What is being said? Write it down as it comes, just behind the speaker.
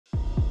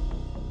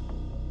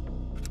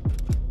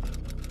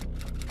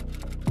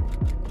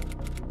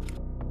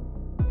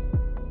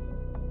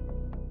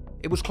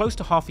It was close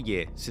to half a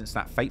year since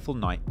that fateful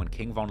night when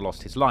King Von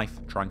lost his life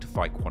trying to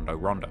fight Quando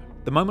Rondo.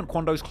 The moment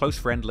Quando's close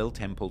friend Lil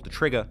Tim pulled the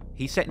trigger,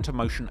 he set into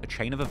motion a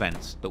chain of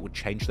events that would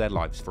change their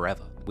lives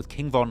forever, with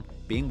King Von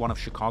being one of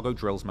Chicago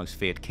drill's most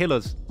feared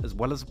killers, as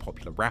well as a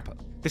popular rapper.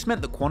 This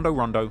meant that Quando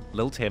Rondo,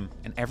 Lil Tim,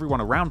 and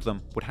everyone around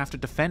them would have to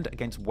defend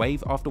against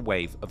wave after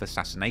wave of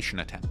assassination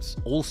attempts,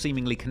 all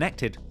seemingly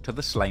connected to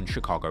the slain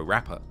Chicago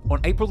rapper. On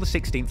April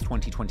 16,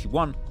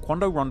 2021,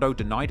 Quando Rondo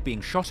denied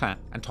being shot at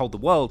and told the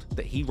world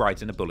that he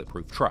rides in a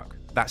bulletproof truck.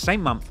 That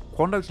same month,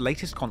 Quando's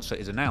latest concert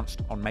is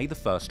announced on May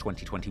 1st,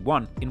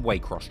 2021 in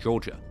Waycross,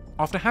 Georgia.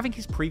 After having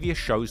his previous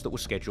shows that were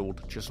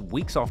scheduled just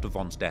weeks after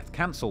Von's death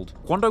cancelled,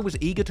 Quando was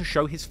eager to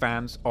show his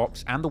fans,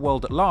 ops, and the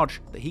world at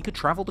large that he could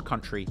travel the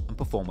country and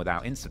perform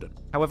without incident.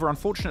 However,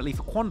 unfortunately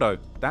for Quando,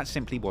 that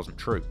simply wasn't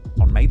true.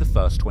 On May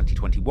 1st,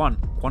 2021,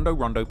 Quando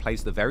Rondo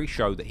plays the very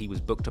show that he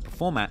was booked to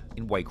perform at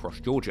in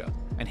Waycross, Georgia,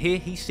 and here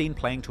he's seen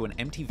playing to an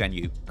empty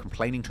venue,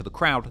 complaining to the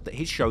crowd that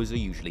his shows are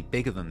usually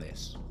bigger than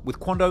this,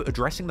 with Quando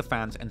addressing the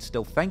fans and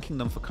still thanking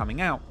them for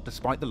coming out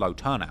despite the low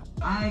turnout.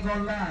 I ain't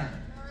gonna lie.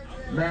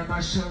 Man,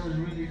 my show was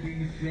really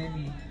big, you feel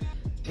me?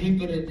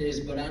 People in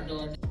this, but I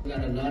know I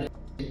got a lot of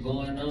shit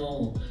going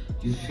on,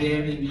 you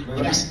feel me?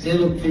 But I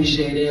still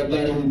appreciate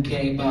everybody who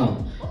came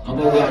out. I'm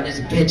gonna run this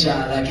bitch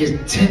out like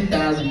it's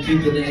 10,000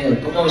 people in here.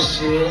 Come on,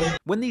 Shiz.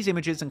 When these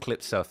images and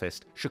clips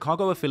surfaced,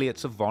 Chicago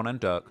affiliates of Von and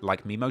Dirk,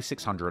 like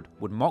Mimo600,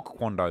 would mock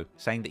Quando,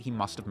 saying that he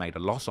must have made a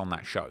loss on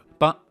that show.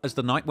 But as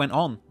the night went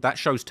on, that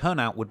show's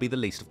turnout would be the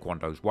least of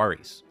Quando's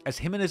worries, as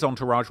him and his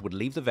entourage would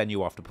leave the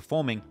venue after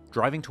performing,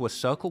 driving to a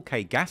Circle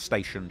K gas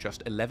station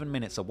just 11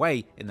 minutes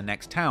away in the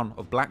next town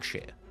of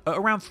Blackshear. At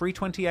around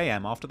 3:20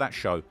 AM after that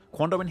show,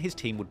 Quando and his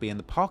team would be in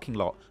the parking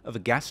lot of a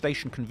gas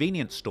station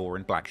convenience store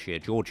in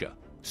Blackshear, Georgia.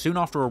 Soon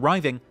after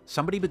arriving,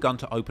 somebody begun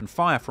to open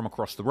fire from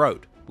across the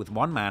road, with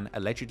one man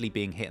allegedly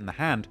being hit in the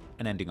hand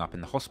and ending up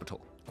in the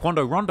hospital.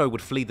 Quando Rondo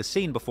would flee the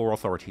scene before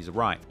authorities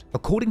arrived.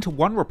 According to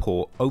one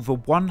report, over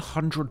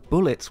 100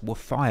 bullets were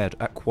fired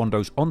at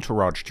Quando's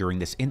entourage during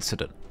this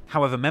incident.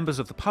 However, members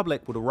of the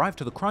public would arrive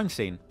to the crime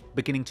scene,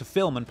 beginning to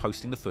film and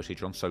posting the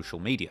footage on social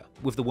media,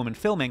 with the woman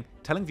filming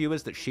telling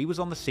viewers that she was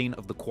on the scene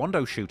of the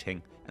Quando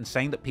shooting and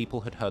saying that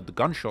people had heard the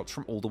gunshots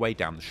from all the way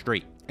down the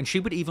street. And she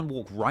would even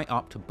walk right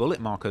up to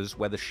bullet markers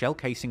where the shell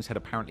casings had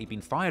apparently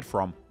been fired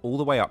from all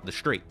the way up the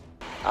street.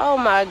 Oh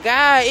my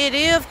God, it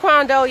is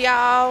Quando,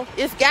 y'all.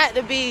 It's got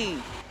to be.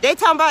 They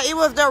talking about it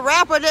was the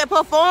rapper that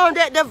performed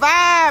at the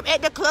Vibe,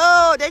 at the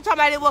club. They talking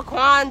about it was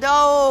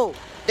Quando.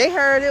 They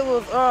heard it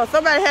was,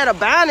 somebody had a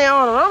bounty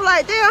on him. I'm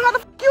like, damn, how the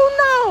fuck you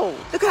know?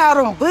 Look at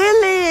all them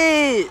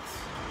bullets.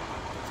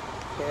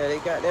 Yeah, they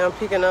got them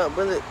picking up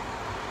bullets.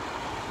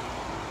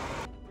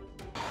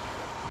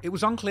 It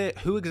was unclear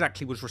who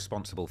exactly was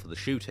responsible for the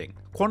shooting.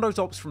 Quando's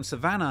ops from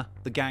Savannah,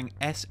 the gang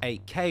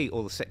S8K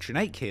or the Section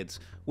 8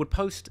 kids, would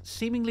post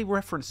seemingly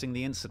referencing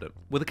the incident,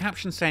 with a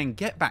caption saying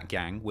 "Get Back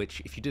Gang,"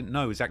 which, if you didn't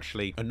know, is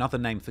actually another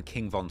name for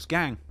King Von's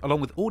gang, along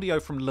with audio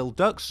from Lil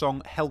Durk's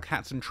song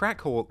Hellcats and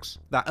Trackhawks,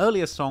 that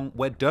earlier song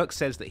where Durk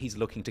says that he's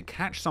looking to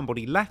catch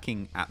somebody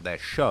lacking at their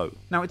show.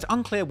 Now, it's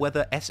unclear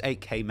whether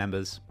S8K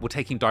members were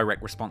taking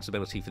direct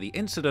responsibility for the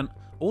incident,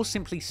 or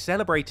simply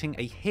celebrating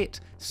a hit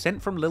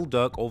sent from Lil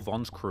Durk or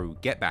Von's crew,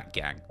 Get Back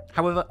Gang.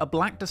 However, a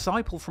black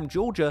disciple from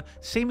Georgia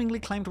seemingly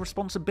claimed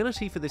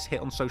responsibility for this hit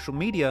on social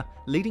media,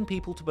 leading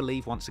people to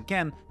believe once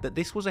again that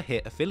this was a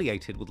hit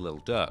affiliated with Lil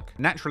Durk.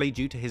 Naturally,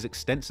 due to his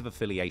extensive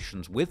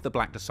affiliations with the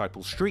Black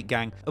Disciples street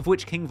gang, of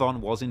which King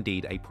Von was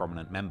indeed a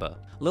prominent member.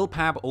 Lil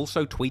Pab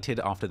also tweeted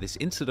after this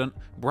incident,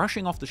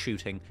 brushing off the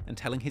shooting and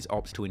telling his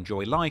ops to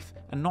enjoy life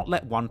and not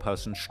let one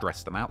person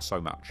stress them out so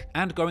much,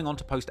 and going on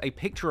to post a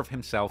picture of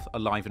himself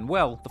alive and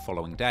well the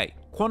following day.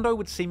 Quando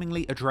would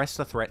seemingly address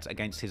the threats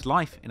against his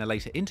life in a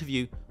later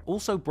interview,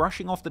 also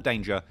brushing off the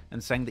danger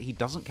and saying that he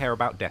doesn't care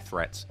about death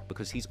threats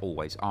because he's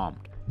always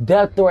armed.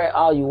 Death threat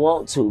all you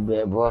want to,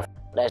 man, bro.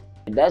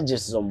 That's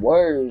just some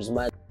words,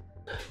 man.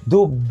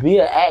 Be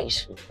an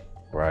action.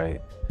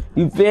 Right.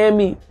 You feel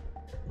me?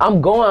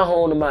 I'm going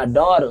home to my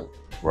daughter.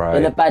 Right.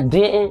 And if I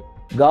didn't,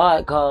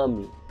 God called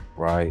me.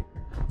 Right.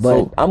 But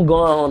so, I'm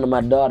going home to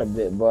my daughter,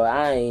 bro.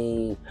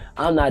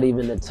 I'm not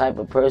even the type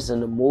of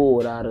person to move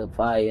without a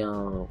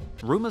firearm.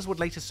 Rumors would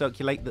later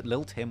circulate that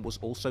Lil Tim was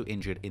also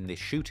injured in this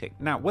shooting.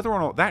 Now, whether or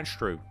not that's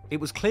true, it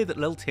was clear that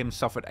Lil Tim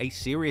suffered a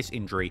serious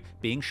injury,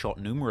 being shot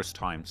numerous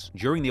times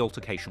during the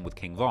altercation with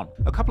King Von.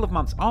 A couple of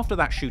months after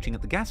that shooting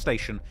at the gas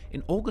station,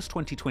 in August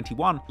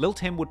 2021, Lil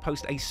Tim would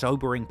post a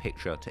sobering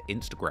picture to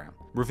Instagram,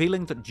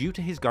 revealing that due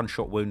to his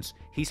gunshot wounds,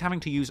 he's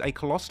having to use a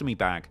colostomy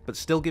bag, but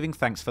still giving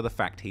thanks for the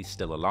fact he's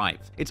still alive.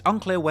 It's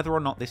unclear whether or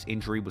not this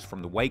injury was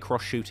from the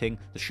Waycross shooting,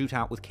 the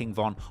shootout with King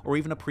Von, or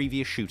even a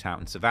previous shootout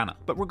in Savannah.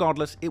 But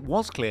regardless, it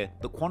was clear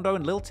that Quando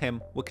and Lil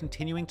Tim were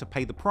continuing to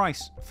pay the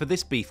price for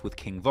this beef with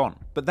King Von.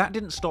 But that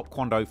didn't stop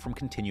Quando from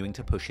continuing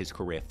to push his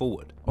career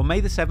forward. On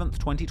May 7th,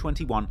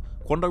 2021,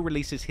 Quando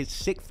releases his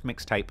 6th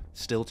mixtape,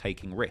 Still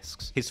Taking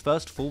Risks, his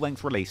first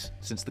full-length release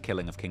since the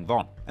killing of King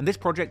Von. And this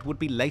project would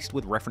be laced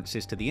with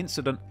references to the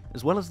incident,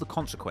 as well as the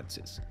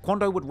consequences.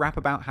 Quando would rap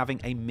about having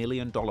a $1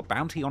 million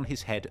bounty on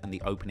his head in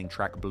the opening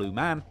track Blue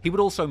Man. He would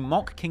also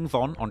mock King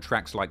Von on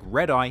tracks like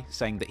Red Eye,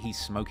 saying that he's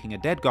smoking a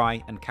dead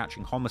guy and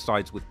catching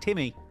homicides with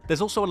Timmy.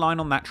 There's also a line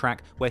on that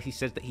track where he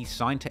says that he's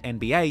signed to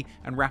NBA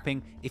and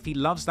rapping, "If he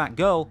loves that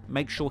girl,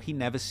 make sure he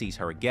never sees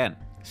her again."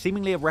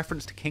 Seemingly a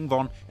reference to King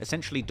Von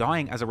essentially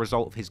dying as a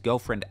result of his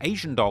girlfriend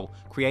Asian Doll,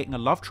 creating a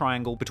love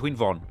triangle between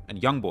Von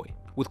and Youngboy.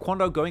 With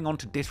Quando going on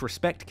to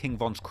disrespect King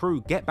Von's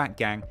crew Get Back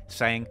Gang,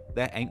 saying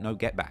there ain't no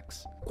get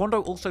backs.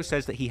 Quando also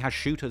says that he has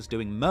shooters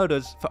doing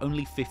murders for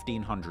only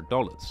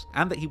 $1,500,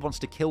 and that he wants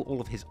to kill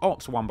all of his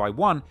ops one by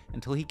one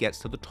until he gets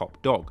to the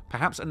top dog.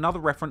 Perhaps another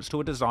reference to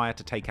a desire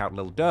to take out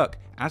Lil Durk,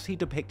 as he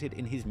depicted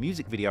in his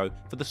music video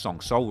for the song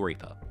Soul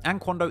Reaper. And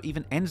Quando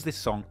even ends this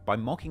song by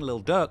mocking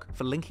Lil Durk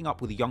for linking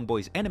up with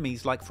Youngboy's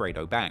enemies like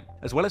Fredo Bang,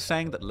 as well as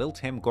saying that Lil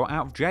Tim got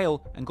out of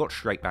jail and got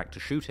straight back to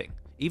shooting.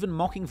 Even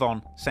mocking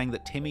Von, saying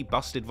that Timmy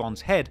busted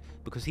Von's head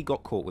because he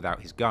got caught without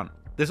his gun.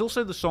 There's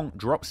also the song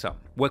Drop Some,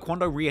 where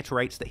Quando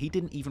reiterates that he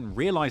didn't even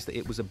realize that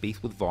it was a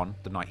beef with Von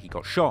the night he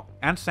got shot,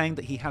 and saying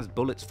that he has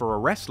bullets for a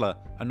wrestler,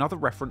 another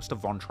reference to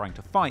Von trying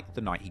to fight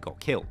the night he got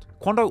killed.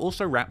 Quando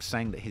also raps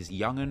saying that his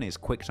young'un is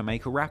quick to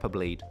make a rapper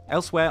bleed.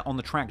 Elsewhere on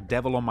the track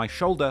Devil on My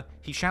Shoulder,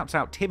 he shouts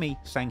out Timmy,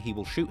 saying he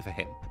will shoot for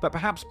him. But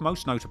perhaps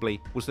most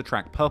notably was the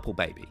track Purple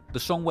Baby, the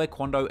song where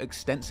Quando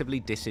extensively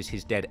disses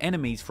his dead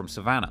enemies from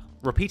Savannah,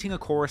 repeating a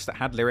chorus that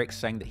had lyrics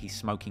saying that he's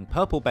smoking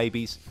purple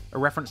babies, a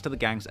reference to the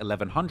gang's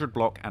 1100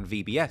 block and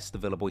VBS, the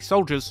Villa Boy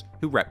Soldiers,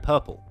 who rep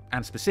purple,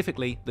 and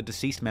specifically the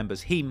deceased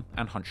members Heem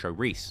and Huncho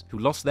Reese, who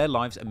lost their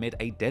lives amid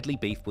a deadly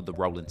beef with the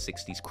Rollin'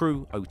 60s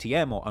crew,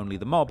 OTM or Only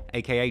the Mob,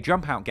 aka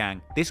Jump Out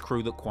Gang, this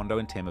crew that Quando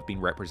and Tim have been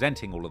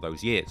representing all of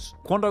those years.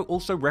 Quando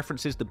also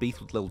references the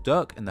beef with Lil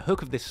Durk in the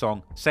hook of this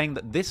song, saying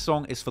that this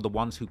song is for the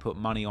ones who put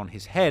money on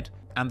his head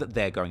and that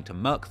they're going to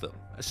murk them,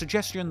 a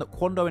suggestion that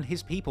Quando and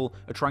his people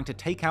are trying to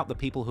take out the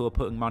people who are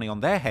putting money on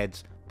their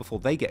heads before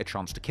they get a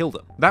chance to kill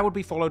them. That would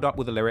be followed up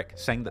with a lyric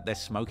saying that they're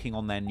smoking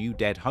on their new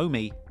dead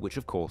homie, which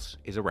of course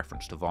is a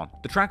reference to Von.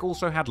 The track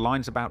also had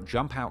lines about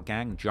Jump Out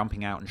Gang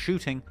jumping out and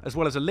shooting, as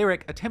well as a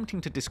lyric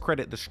attempting to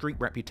discredit the street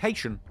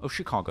reputation of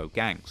Chicago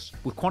gangs,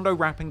 with Quando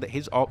rapping that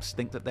his ops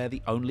think that they're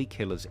the only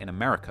killers in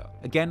America,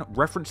 again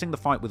referencing the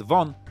fight with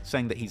Von,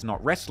 saying that he's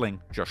not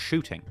wrestling, just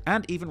shooting,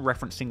 and even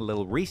referencing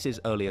Lil Reese's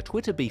earlier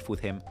Twitter beef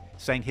with him,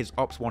 saying his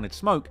ops wanted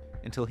smoke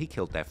until he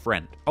killed their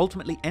friend,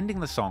 ultimately ending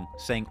the song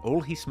saying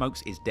all he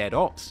smokes is dead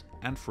ops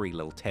and free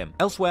Lil Tim.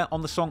 Elsewhere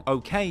on the song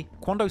OK,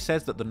 Quando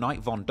says that the night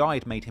Von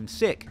died made him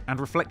sick, and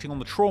reflecting on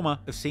the trauma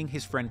of seeing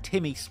his friend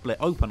Timmy split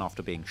open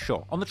after being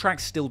shot. On the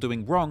track Still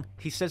Doing Wrong,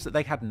 he says that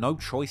they had no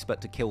choice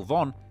but to kill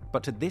Von,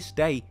 but to this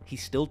day, he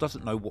still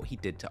doesn't know what he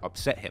did to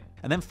upset him.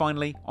 And then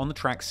finally, on the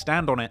track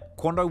Stand On It,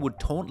 Quando would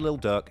taunt Lil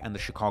Durk and the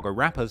Chicago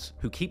rappers,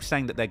 who keep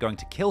saying that they're going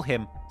to kill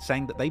him,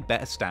 saying that they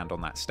better stand on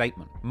that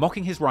statement,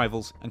 mocking his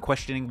rivals and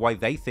questioning why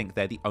they think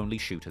they're the only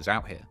shooters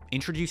out here,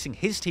 introducing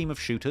his team of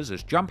shooters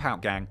as Jump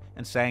Out Gang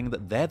and saying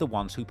that they're the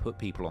ones who put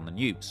people on the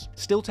news.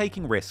 Still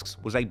Taking Risks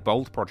was a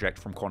bold project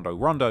from Quando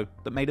Rondo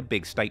that made a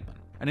big statement.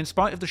 And in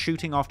spite of the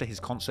shooting after his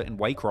concert in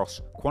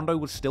Waycross, Quando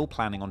was still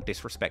planning on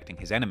disrespecting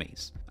his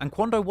enemies. And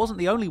Quando wasn't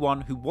the only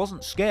one who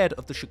wasn't scared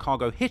of the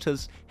Chicago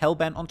hitters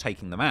hellbent on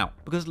taking them out,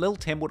 because Lil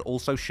Tim would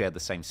also share the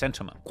same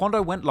sentiment.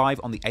 Quando went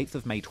live on the 8th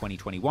of May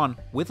 2021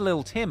 with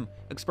Lil Tim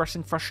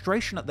expressing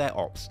frustration at their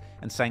ops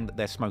and saying that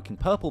they're smoking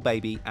Purple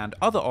Baby and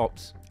other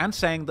ops, and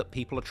saying that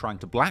people are trying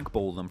to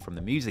blackball them from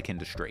the music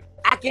industry.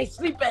 I can't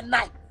sleep at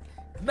night.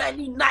 Man,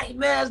 these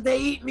nightmares, they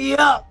eat me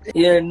up.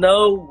 You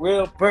know,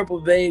 real purple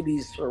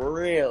babies for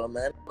real,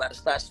 man. I'm about to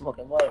start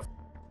smoking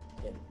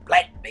motherfucking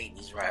black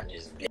babies around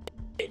this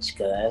bitch,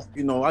 cuz.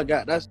 You know, I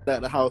got that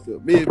at the house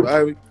with me, baby.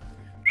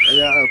 I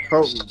got a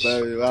purple,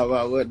 baby.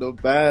 I with no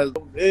bags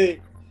on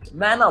me.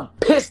 Man, I'm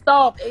pissed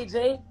off,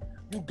 AJ.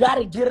 You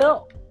gotta get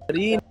up.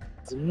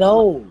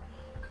 No,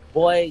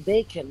 boy,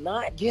 they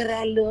cannot get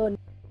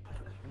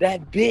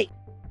that big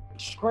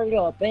straight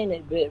up, ain't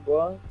it, bit,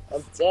 bro?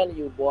 I'm telling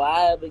you,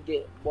 boy,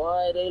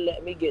 they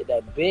let me get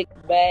that big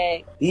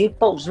bag. These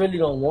folks really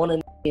don't want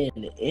to in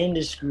the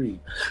industry.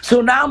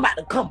 So now I'm about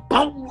to come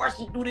boom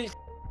rushing through this.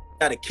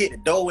 Gotta kick the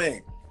door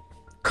in.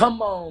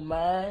 Come on,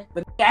 man.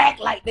 But they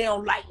act like they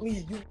don't like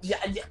me.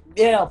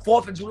 Yeah,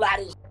 4th of July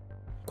this.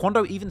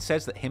 Quando even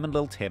says that him and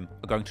Lil Tim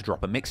are going to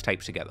drop a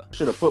mixtape together.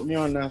 Should have put me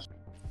on that.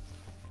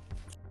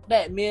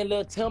 That me and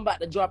Lil Tim about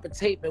to drop a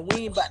tape and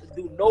we ain't about to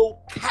do no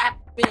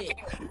capping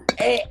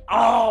at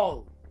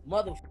all.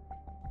 Motherfucker.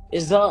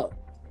 It's up.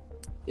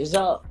 It's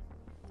up.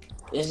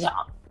 It's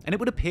up. and it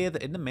would appear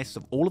that in the midst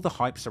of all of the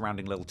hype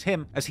surrounding Lil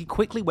Tim, as he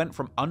quickly went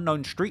from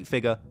unknown street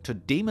figure to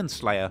demon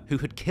slayer who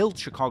had killed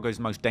Chicago's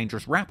most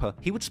dangerous rapper,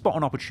 he would spot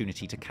an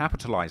opportunity to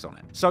capitalize on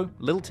it. So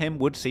Lil Tim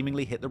would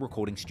seemingly hit the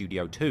recording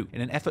studio too,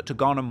 in an effort to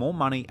garner more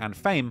money and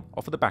fame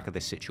off of the back of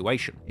this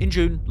situation. In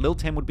June, Lil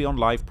Tim would be on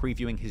live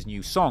previewing his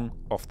new song,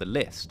 Off the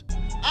List.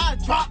 I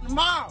drop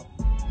tomorrow.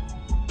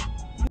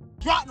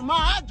 Drop tomorrow.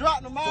 I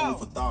drop tomorrow.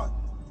 Food for thought.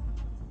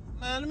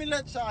 Man, let me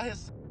let y'all hear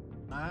some,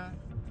 man.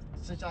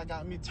 Since y'all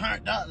got me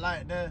turned up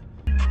like that.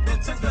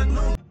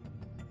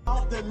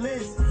 Off the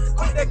list.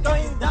 Put that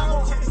thing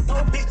down.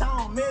 Bitch, I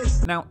don't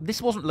miss. Now, this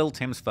wasn't Lil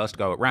Tim's first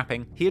go at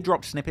rapping. He had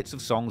dropped snippets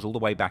of songs all the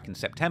way back in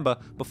September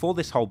before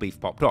this whole beef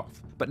popped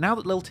off. But now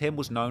that Lil Tim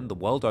was known the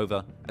world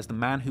over as the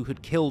man who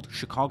had killed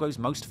Chicago's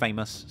most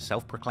famous,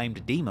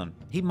 self-proclaimed demon,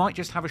 he might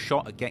just have a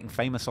shot at getting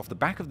famous off the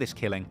back of this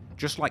killing,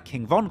 just like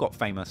King Von got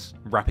famous,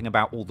 rapping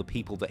about all the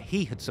people that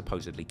he had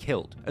supposedly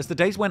killed. As the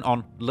days went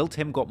on, Lil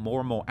Tim got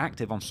more and more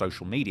active on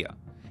social media,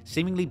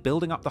 seemingly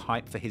building up the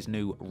hype for his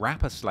new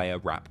rapper slayer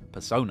rap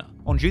persona.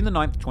 On June the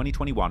 9th,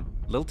 2021,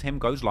 Lil Tim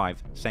goes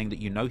live saying that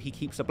he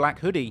keeps a black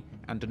hoodie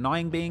and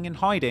denying being in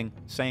hiding,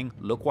 saying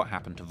look what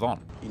happened to Von.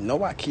 You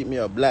know I keep me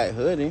a black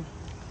hoodie.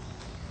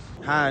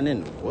 Hiding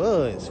in the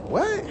woods.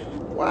 What?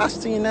 Why I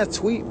seen that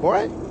tweet,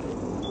 boy?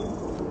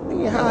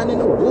 Nigga hiding in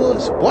the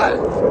woods. What?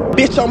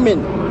 Bitch, I'm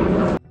in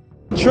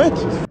the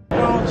trenches.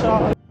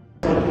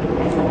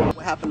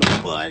 What happened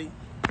to buddy?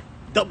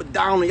 Double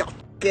down on y'all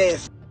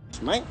ass,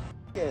 man.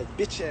 Yeah,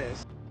 bitch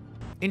ass.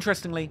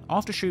 Interestingly,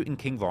 after shooting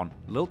King Von,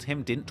 Lil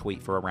Tim didn't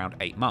tweet for around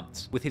 8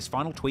 months, with his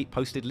final tweet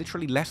posted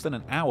literally less than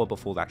an hour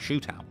before that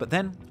shootout. But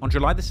then, on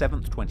July the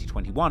 7th,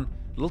 2021,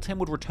 Lil Tim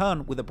would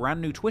return with a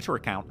brand new Twitter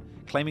account,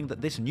 claiming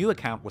that this new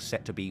account was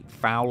set to be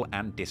foul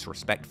and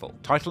disrespectful,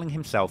 titling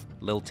himself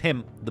Lil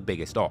Tim the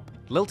Biggest Op.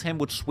 Lil Tim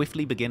would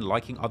swiftly begin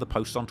liking other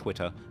posts on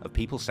Twitter of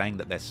people saying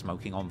that they're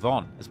smoking on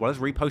Von, as well as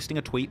reposting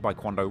a tweet by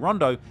Quando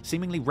Rondo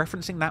seemingly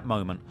referencing that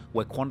moment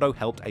where Quando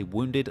helped a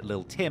wounded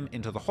Lil Tim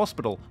into the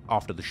hospital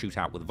after the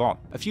shootout with Von.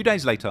 A few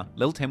days later,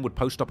 Lil Tim would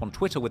post up on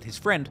Twitter with his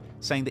friend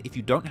saying that if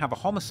you don't have a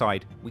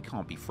homicide, we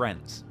can't be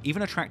friends,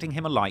 even attracting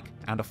him a like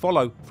and a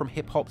follow from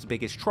hip-hop's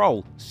biggest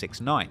troll,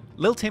 6ix9ine.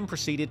 Lil Tim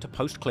proceeded to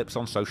post clips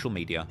on social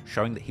media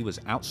showing that he was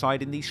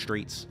outside in these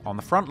streets, on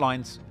the front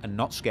lines, and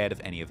not scared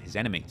of any of his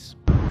enemies.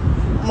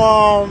 Come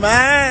on,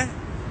 man.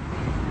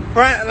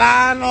 Front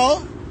line,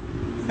 oh.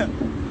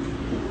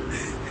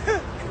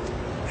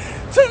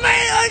 Too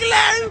many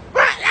ugly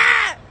front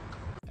line.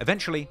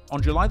 Eventually,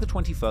 on July the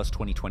 21st,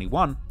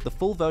 2021, the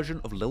full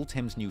version of Lil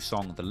Tim's new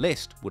song, The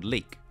List, would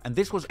leak. And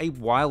this was a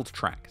wild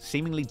track,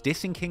 seemingly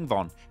dissing King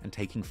Von and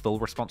taking full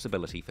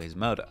responsibility for his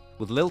murder,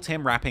 with Lil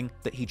Tim rapping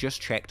that he just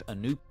checked a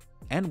new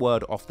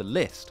N-word off the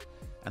list,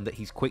 and that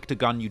he's quick to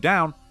gun you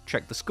down,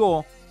 check the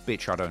score,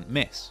 bitch I don't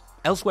miss.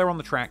 Elsewhere on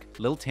the track,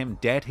 Lil Tim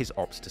dared his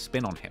ops to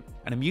spin on him,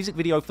 and a music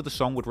video for the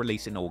song would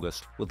release in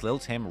August, with Lil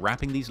Tim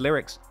rapping these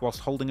lyrics whilst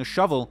holding a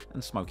shovel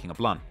and smoking a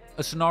blunt.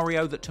 A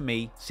scenario that to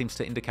me seems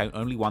to indicate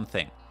only one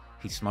thing: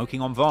 he's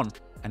smoking on Von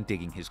and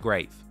digging his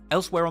grave.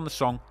 Elsewhere on the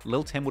song,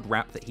 Lil Tim would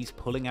rap that he's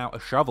pulling out a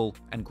shovel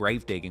and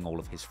grave digging all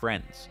of his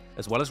friends,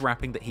 as well as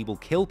rapping that he will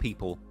kill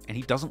people and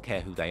he doesn't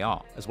care who they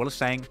are, as well as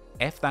saying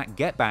F that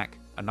get back,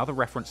 another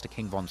reference to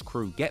King Von's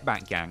crew Get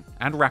Back Gang,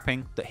 and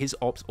rapping that his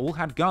ops all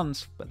had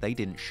guns but they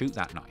didn't shoot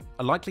that night.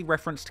 A likely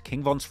reference to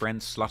King Von's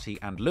friends Slutty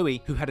and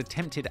Louie, who had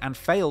attempted and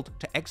failed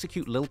to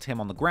execute Lil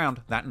Tim on the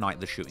ground that night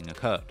the shooting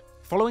occurred.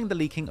 Following the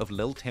leaking of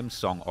Lil Tim's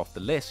song Off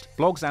the List,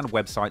 blogs and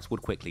websites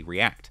would quickly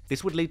react.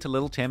 This would lead to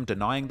Lil Tim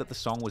denying that the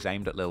song was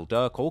aimed at Lil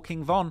Durk or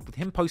King Von, with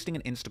him posting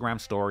an Instagram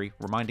story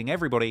reminding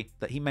everybody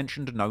that he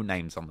mentioned no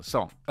names on the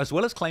song, as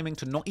well as claiming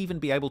to not even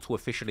be able to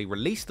officially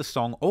release the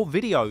song or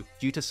video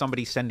due to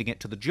somebody sending it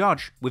to the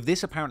judge, with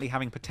this apparently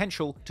having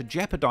potential to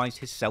jeopardize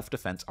his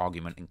self-defense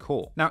argument in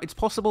court. Now, it's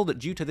possible that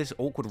due to this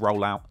awkward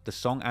rollout, the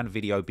song and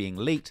video being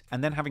leaked,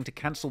 and then having to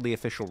cancel the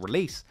official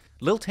release,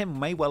 Lil Tim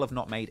may well have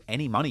not made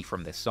any money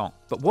from this song.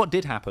 But what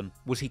did happen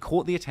was he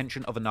caught the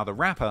attention of another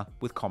rapper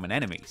with common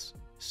enemies,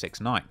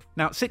 6ix9ine.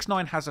 Now,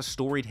 6ix9ine has a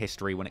storied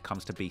history when it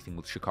comes to beefing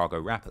with Chicago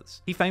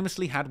rappers. He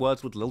famously had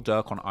words with Lil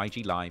Durk on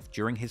IG Live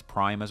during his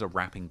prime as a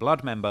rapping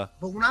Blood member.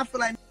 But when I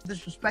feel like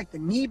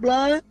disrespecting me,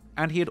 Blood.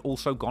 And he had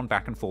also gone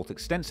back and forth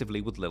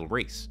extensively with Lil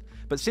Reese.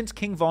 But since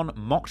King Von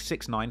mocked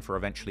 6ix9ine for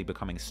eventually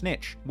becoming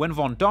Snitch, when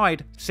Von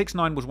died,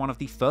 6ix9ine was one of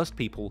the first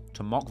people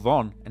to mock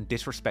Von and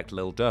disrespect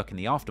Lil Durk in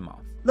the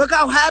aftermath. Look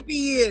how happy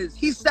he is.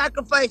 He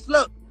sacrificed.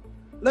 Look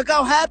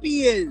how happy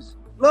he is.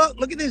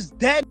 Look at this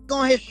dead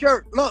on his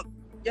shirt. Look.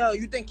 Yo,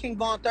 you think King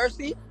Von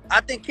thirsty?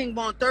 I think King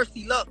Von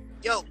thirsty. Look.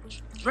 Yo,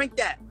 drink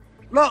that.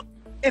 Look.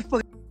 If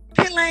a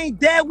killer ain't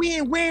dead, we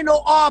ain't wearing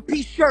no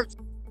RP shirts.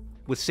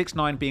 With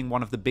 6ix9ine being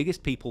one of the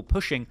biggest people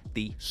pushing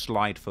the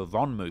Slide for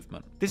Von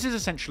movement. This is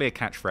essentially a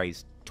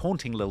catchphrase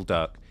taunting Lil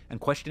Durk and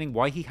questioning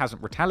why he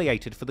hasn't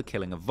retaliated for the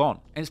killing of Von.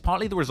 And it's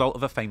partly the result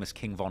of a famous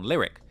King Von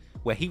lyric,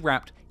 where he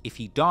rapped, "If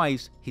he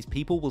dies, his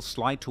people will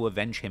slide to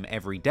avenge him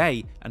every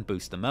day and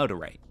boost the murder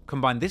rate."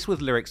 Combine this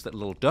with lyrics that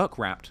Lil Durk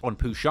rapped on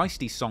Pooh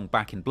Shiesty's song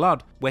Back in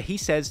Blood, where he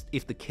says,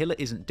 "If the killer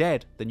isn't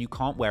dead, then you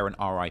can't wear an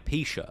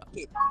RIP shirt."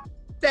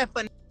 That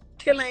for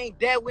killer ain't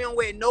dead, we don't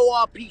wear no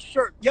RP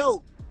shirt.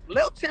 Yo,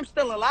 Lil Tim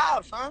still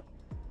alive, son.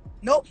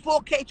 No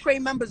 4K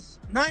trade members,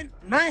 none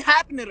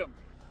happened to them.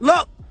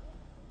 Look.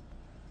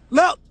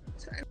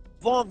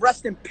 Von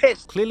rest in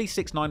piss. Clearly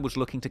 6ix9ine was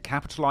looking to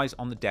capitalize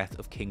on the death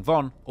of King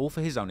Von, all for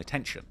his own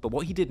attention. But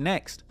what he did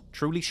next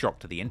truly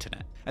shocked the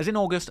internet. As in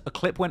August, a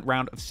clip went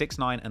round of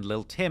 6ix9ine and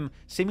Lil Tim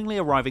seemingly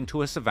arriving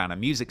to a Savannah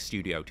music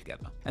studio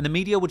together. And the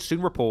media would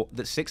soon report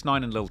that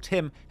 6ix9ine and Lil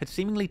Tim had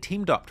seemingly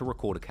teamed up to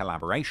record a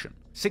collaboration.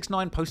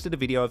 6ix9ine posted a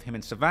video of him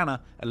in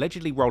Savannah,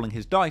 allegedly rolling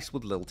his dice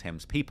with Lil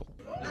Tim's people.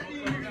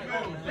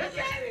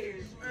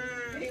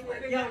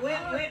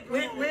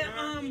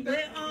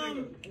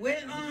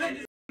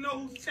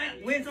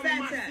 Where's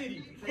Fat at?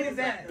 Where's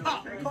that?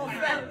 Call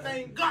Fat.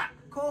 Thank God.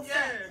 Call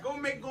Fat.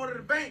 Yeah, go to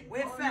the bank.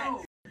 Where's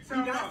Fat? We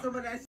got some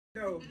of that shit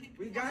though.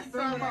 We got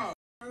some of that.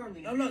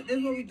 Now look, this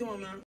is what we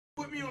doing, man.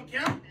 Put me on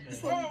camera.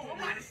 Oh, I'm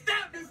about to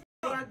stop this.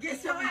 I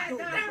guess your ass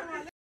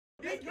down.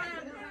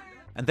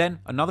 And then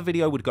another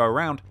video would go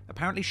around,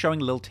 apparently showing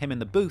Lil Tim in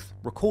the booth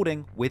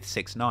recording with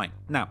 6ix9ine.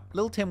 Now,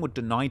 Lil Tim would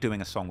deny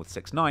doing a song with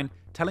 6ix9ine,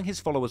 telling his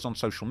followers on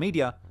social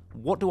media,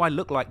 "What do I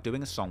look like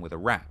doing a song with a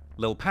rat?"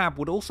 Lil Pab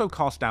would also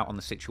cast doubt on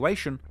the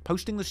situation,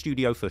 posting the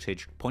studio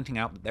footage, pointing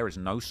out that there is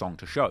no song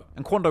to show.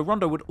 And Quando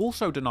Rondo would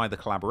also deny the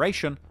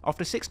collaboration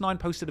after 6ix9ine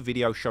posted a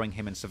video showing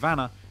him in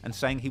Savannah and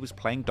saying he was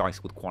playing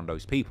dice with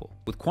Quando's people,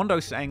 with Quando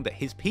saying that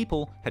his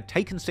people had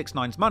taken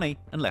 6ix9ine's money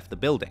and left the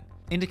building,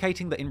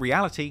 indicating that in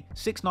reality,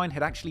 6ix9ine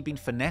had actually been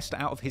finessed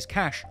out of his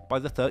cash by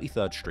the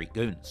 33rd Street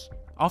goons.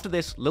 After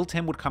this, Lil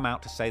Tim would come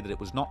out to say that it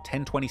was not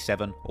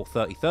 1027 or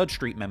 33rd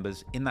Street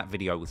members in that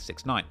video with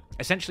 6ix9ine,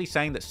 essentially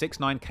saying that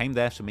 6ix9ine came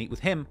there to meet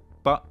with him,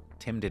 but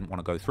Tim didn't want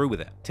to go through with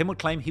it. Tim would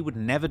claim he would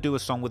never do a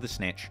song with a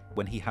snitch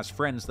when he has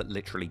friends that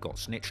literally got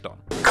snitched on.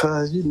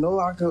 Cause you know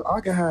I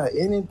can have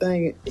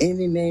anything,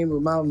 any name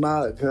in my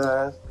mouth,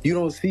 cause you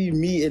don't see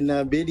me in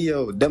that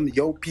video. Them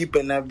your people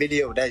in that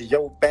video, that's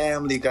your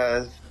family,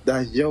 cause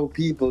that's your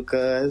people,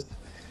 cause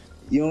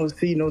you don't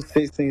see no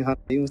 1600,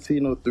 you don't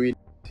see no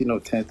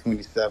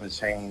 1027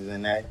 chains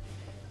in that.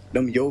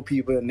 Them your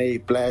people and they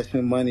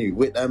flashing money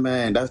with that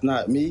man. That's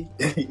not me.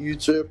 You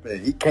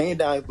tripping. He can't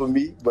die for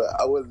me, but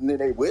I wasn't in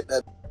there with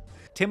that.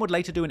 Tim would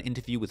later do an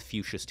interview with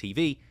Fuchsia's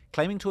TV,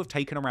 claiming to have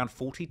taken around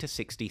 $40,000 to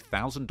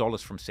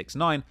 $60,000 from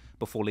 6ix9ine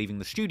before leaving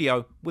the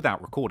studio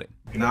without recording.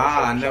 Nah,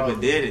 I never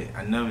did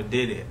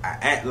it. I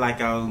act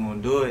like I was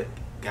gonna do it.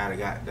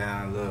 Got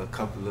down a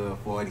couple of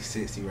 40,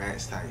 60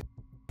 rats type.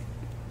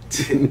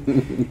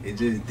 It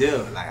just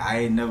did. Like, I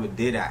ain't never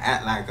did it. I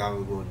act like I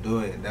was gonna do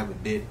it. Never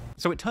did it.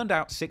 So it turned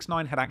out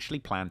 6ix9ine had actually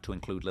planned to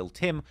include Lil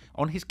Tim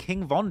on his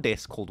King Von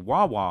disc called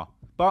Wah Wah,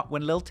 but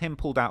when Lil Tim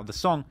pulled out of the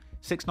song,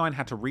 6ix9ine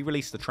had to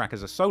re-release the track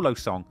as a solo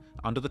song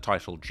under the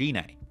title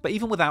Gene. But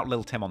even without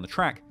Lil Tim on the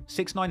track,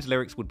 6ix9ine's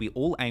lyrics would be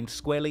all aimed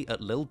squarely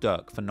at Lil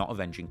Durk for not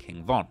avenging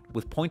King Von,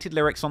 with pointed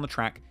lyrics on the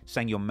track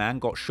saying your man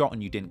got shot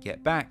and you didn't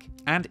get back.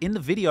 And in the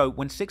video,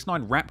 when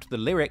 6ix9ine rapped the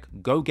lyric,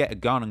 "Go get a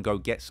gun and go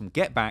get some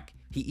get back,"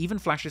 he even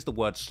flashes the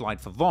word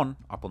 "slide for Von"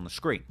 up on the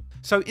screen.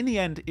 So in the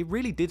end, it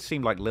really did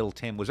seem like Lil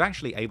Tim was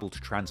actually able to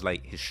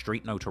translate his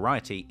street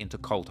notoriety into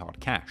cold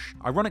hard cash.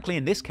 Ironically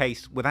in this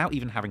case, without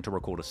even having to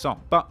record a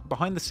song. But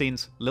behind the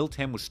scenes, Lil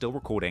Tim was still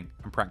recording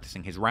and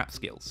practicing his rap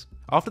skills.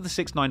 After the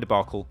 6ix9ine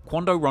debacle,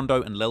 Quando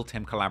Rondo and Lil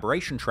Tim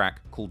collaboration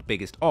track called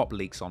Biggest Op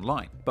leaks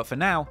online. But for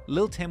now,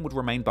 Lil Tim would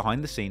remain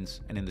behind the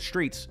scenes and in the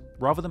streets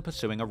rather than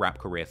pursuing a rap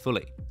career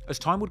fully. As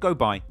time would go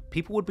by,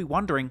 people would be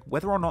wondering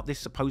whether or not this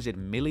supposed $1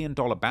 million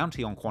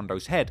bounty on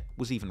Quando's head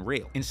was even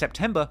real. In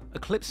September, a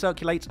clip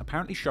circulates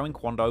apparently showing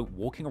Quando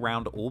walking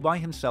around all by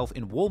himself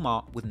in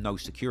Walmart with no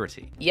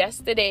security.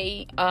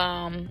 Yesterday,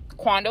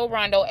 Quando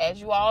Rondo, as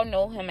you all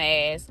know him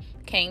as,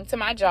 came to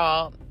my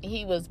job.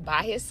 He was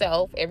by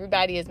himself.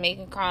 Everybody is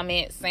making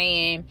comments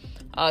saying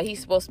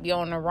he's supposed to be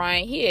on the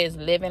run. He is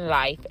living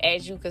life,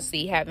 as you can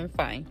see, having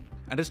fun.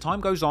 And as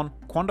time goes on,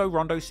 Quando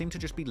Rondo seemed to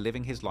just be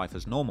living his life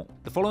as normal.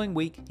 The following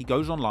week, he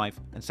goes on live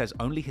and says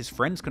only his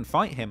friends can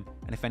fight him,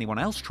 and if anyone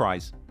else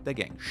tries, they're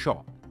getting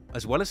shot.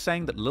 As well as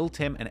saying that Lil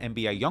Tim and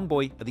NBA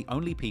Youngboy are the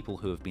only people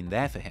who have been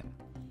there for him.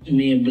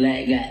 Me and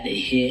Black got the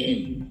hit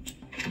and,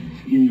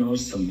 you know,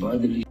 some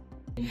brotherly.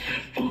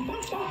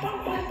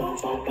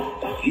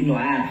 You know,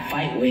 I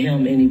fight with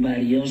him,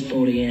 anybody else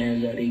throw their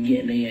hands up, they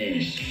get their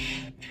ass.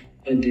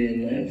 But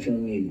then nothing for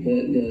me,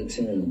 but Lil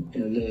Tim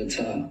and Lil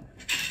Top.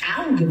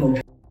 I don't give no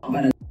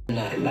about a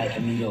not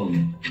liking me though.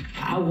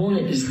 I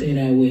wanted to stay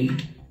that way,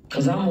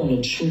 cause I'm on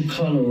a true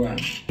color rock.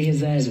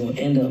 His ass gonna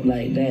end up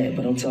like that,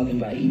 but I'm talking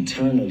about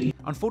eternally.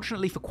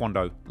 Unfortunately for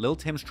Quando, Lil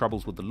Tim's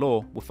troubles with the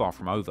law were far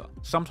from over.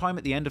 Sometime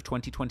at the end of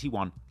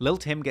 2021, Lil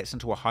Tim gets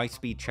into a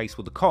high-speed chase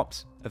with the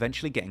cops,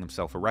 eventually getting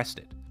himself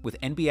arrested, with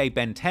NBA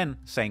Ben 10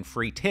 saying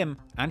free Tim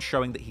and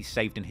showing that he's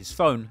saved in his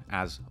phone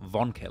as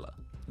Von Killer.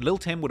 Lil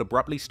Tim would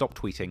abruptly stop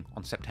tweeting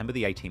on September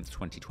the 18th,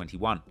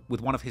 2021,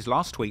 with one of his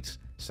last tweets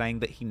saying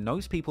that he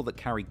knows people that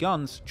carry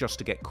guns just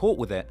to get caught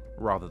with it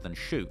rather than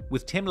shoot,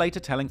 with Tim later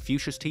telling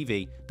Fuchsia's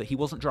TV that he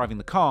wasn't driving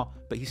the car,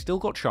 but he still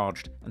got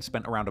charged and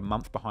spent around a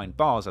month behind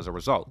bars as a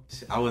result.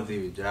 I wasn't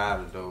even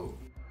driving though.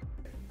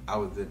 I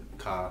was in the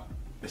car.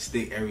 They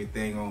stick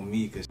everything on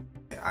me because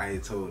I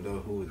ain't told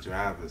them who was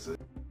driving, so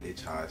they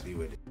charged me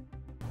with it.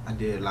 I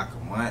did like a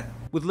month.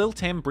 With Lil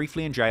Tim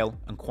briefly in jail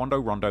and Quando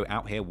Rondo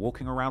out here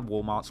walking around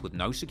Walmarts with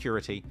no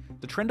security,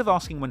 the trend of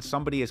asking when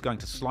somebody is going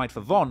to slide for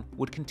Von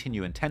would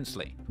continue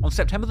intensely. On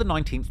September the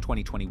 19th,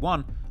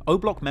 2021,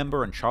 O-Block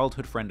member and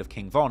childhood friend of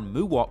King Von,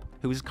 Moo Wop,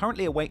 who is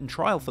currently awaiting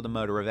trial for the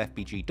murder of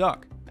FBG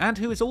Duck, and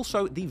who is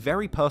also the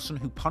very person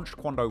who punched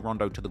Quando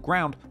Rondo to the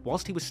ground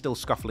whilst he was still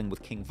scuffling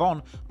with King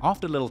Von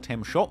after Lil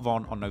Tim shot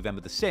Von on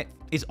November the 6th,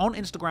 is on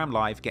Instagram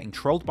Live getting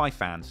trolled by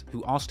fans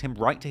who asked him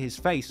right to his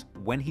face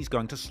when he's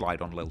going to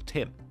slide on Lil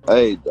Tim.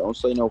 Hey, don't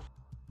say no,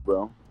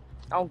 bro.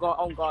 On God,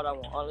 I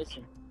won't. Oh,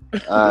 listen.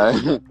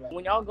 Alright.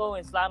 When y'all go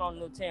and slide on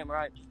Lil Tim,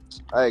 right?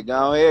 Hey,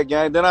 go ahead,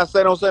 gang. Then I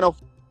say don't say no,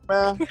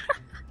 man.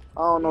 I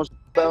don't know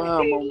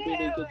about him. I'm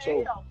being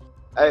control.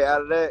 Hey,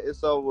 out of that,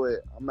 it's over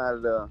with. I'm out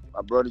of there.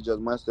 My brother just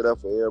messed it up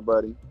for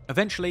everybody.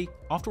 Eventually,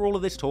 after all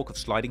of this talk of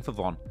sliding for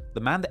Von, the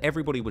man that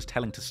everybody was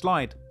telling to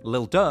slide,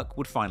 Lil Durk,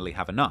 would finally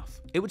have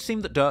enough. It would seem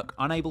that Durk,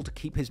 unable to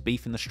keep his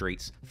beef in the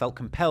streets, felt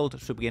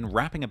compelled to begin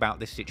rapping about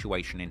this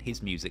situation in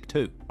his music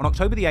too. On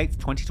October the 8th,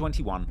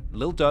 2021,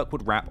 Lil Durk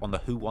would rap on the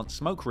Who Wants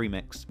Smoke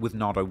remix with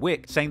Nardo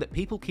Wick, saying that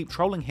people keep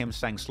trolling him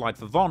saying slide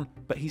for Von,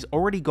 but he's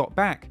already got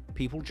back,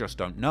 people just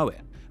don't know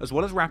it, as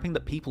well as rapping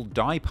that people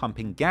die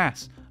pumping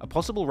gas, a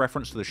possible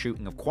reference to the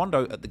shooting of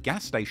Quando at the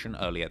gas station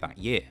earlier that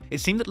year. It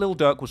seemed that Lil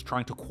Durk was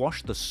trying to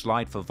quash the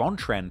slide for Von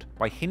trend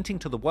by hinting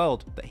to the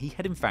world that he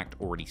had in fact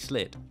already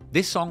slid.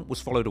 This song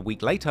was followed a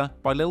week later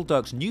by Lil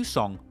Durk's new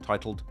song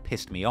titled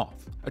Pissed Me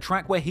Off, a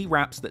track where he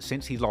raps that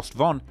since he lost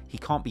Von, he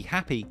can't be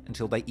happy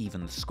until they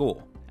even the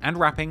score. And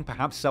rapping,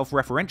 perhaps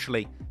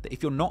self-referentially, that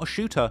if you're not a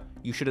shooter,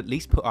 you should at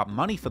least put up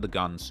money for the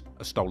guns,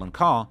 a stolen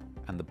car,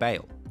 and the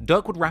bail.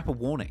 Durk would rap a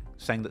warning,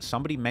 saying that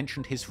somebody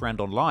mentioned his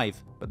friend on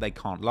Live, but they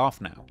can't laugh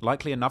now,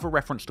 likely another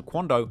reference to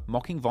Quando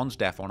mocking Von's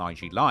death on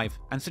IG Live,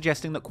 and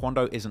suggesting that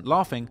Quando isn't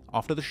laughing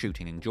after the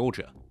shooting in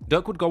Georgia.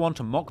 Durk would go on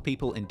to mock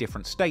people in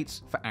different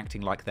states for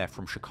acting like they're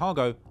from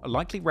Chicago, a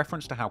likely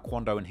reference to how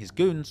Quando and his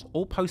goons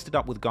all posted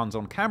up with guns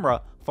on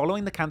camera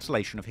following the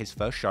cancellation of his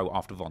first show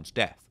after Von's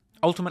death.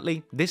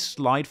 Ultimately, this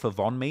slide for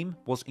Von meme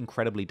was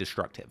incredibly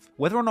destructive.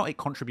 Whether or not it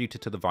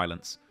contributed to the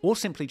violence, or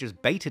simply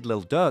just baited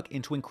Lil Durk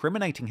into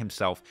incriminating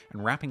himself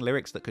and rapping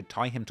lyrics that could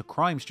tie him to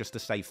crimes just to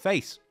save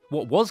face,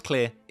 what was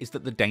clear is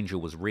that the danger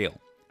was real,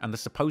 and the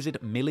supposed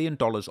 $1 million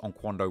on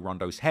Quando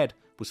Rondo's head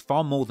was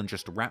far more than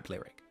just a rap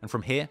lyric. And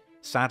from here,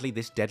 sadly,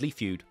 this deadly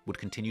feud would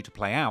continue to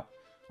play out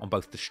on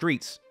both the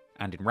streets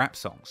and in rap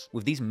songs,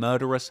 with these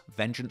murderous,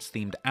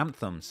 vengeance-themed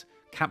anthems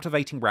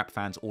captivating rap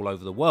fans all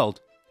over the world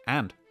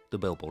and the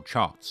Billboard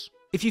charts.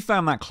 If you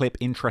found that clip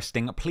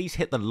interesting, please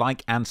hit the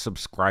like and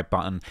subscribe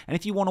button, and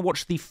if you want to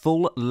watch the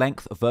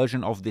full-length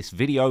version of this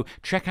video,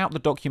 check out the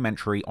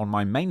documentary on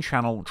my main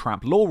channel,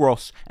 Trap Law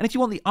Ross, and if you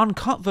want the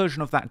uncut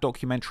version of that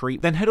documentary,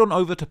 then head on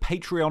over to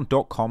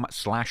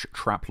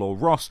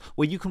patreon.com/traplawross,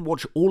 where you can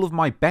watch all of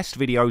my best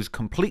videos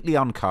completely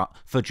uncut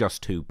for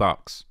just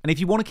 $2. And if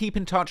you want to keep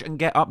in touch and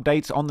get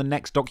updates on the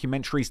next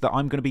documentaries that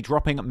I'm going to be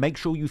dropping, make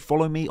sure you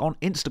follow me on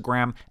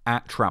Instagram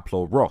at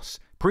traplawross.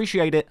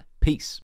 Appreciate it. Peace.